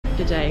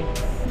Good day.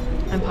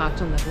 I'm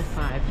parked on level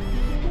 5.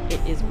 It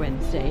is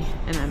Wednesday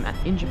and I'm at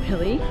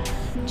Indooroopilly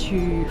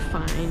to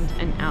find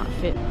an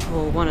outfit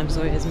for one of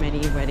Zoya's many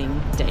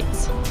wedding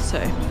dates. So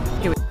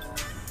here we go.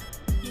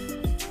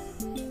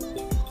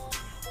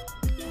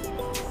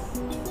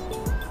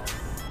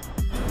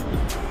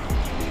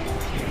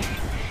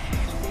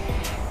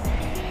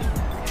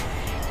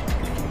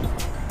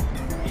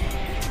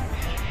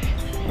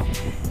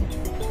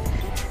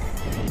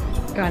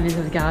 Guardians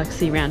of the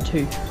Galaxy round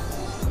 2.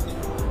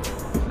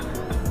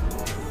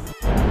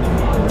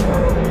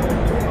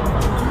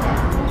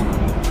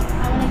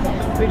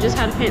 We've just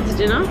had a fancy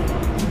dinner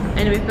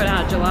and we've got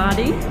our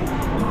gelati.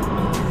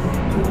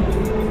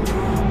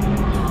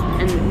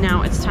 And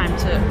now it's time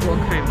to walk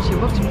home. She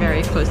walked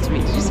very close to me.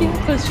 Did you see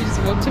how close she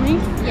just walked to me?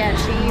 Yeah,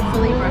 she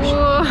fully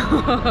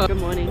brushed. Good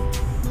morning.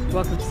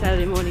 Welcome to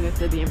Saturday morning with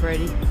Libby and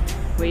Brody.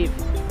 We've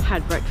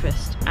had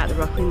breakfast at the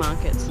Rockley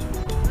markets.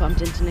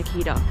 Bumped into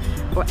Nikita.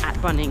 We're at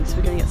Bunnings.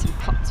 We're gonna get some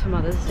pots for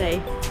Mother's Day.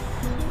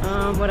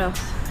 What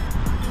else?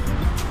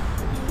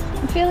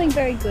 I'm feeling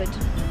very good.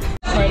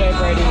 Photo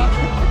Brody.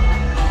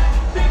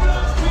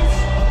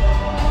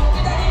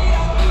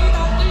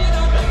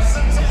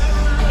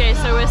 Okay,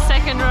 so we're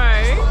second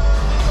row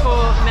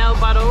for Mel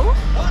Buttle.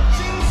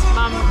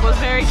 Mum was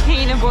very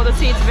keen and bought the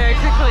seats very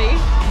quickly.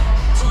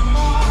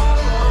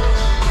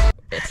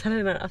 It's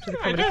Saturday night after the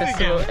comedy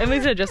festival.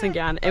 Emily's in a dressing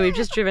gown and we've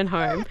just driven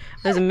home.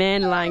 There's a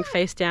man lying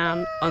face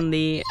down on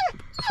the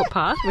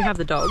footpath. We have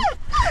the dog.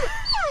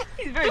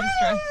 He's very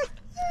distressed.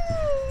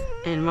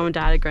 And Mum and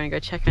Dad are going to go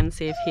check in and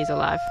see if he's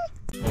alive.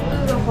 This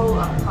is a whole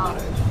avocado.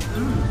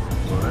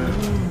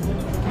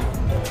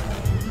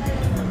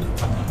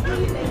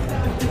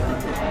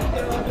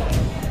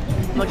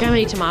 Look how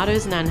many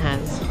tomatoes Nan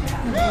has.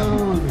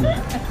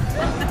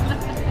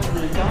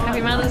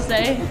 Happy Mother's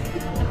Day.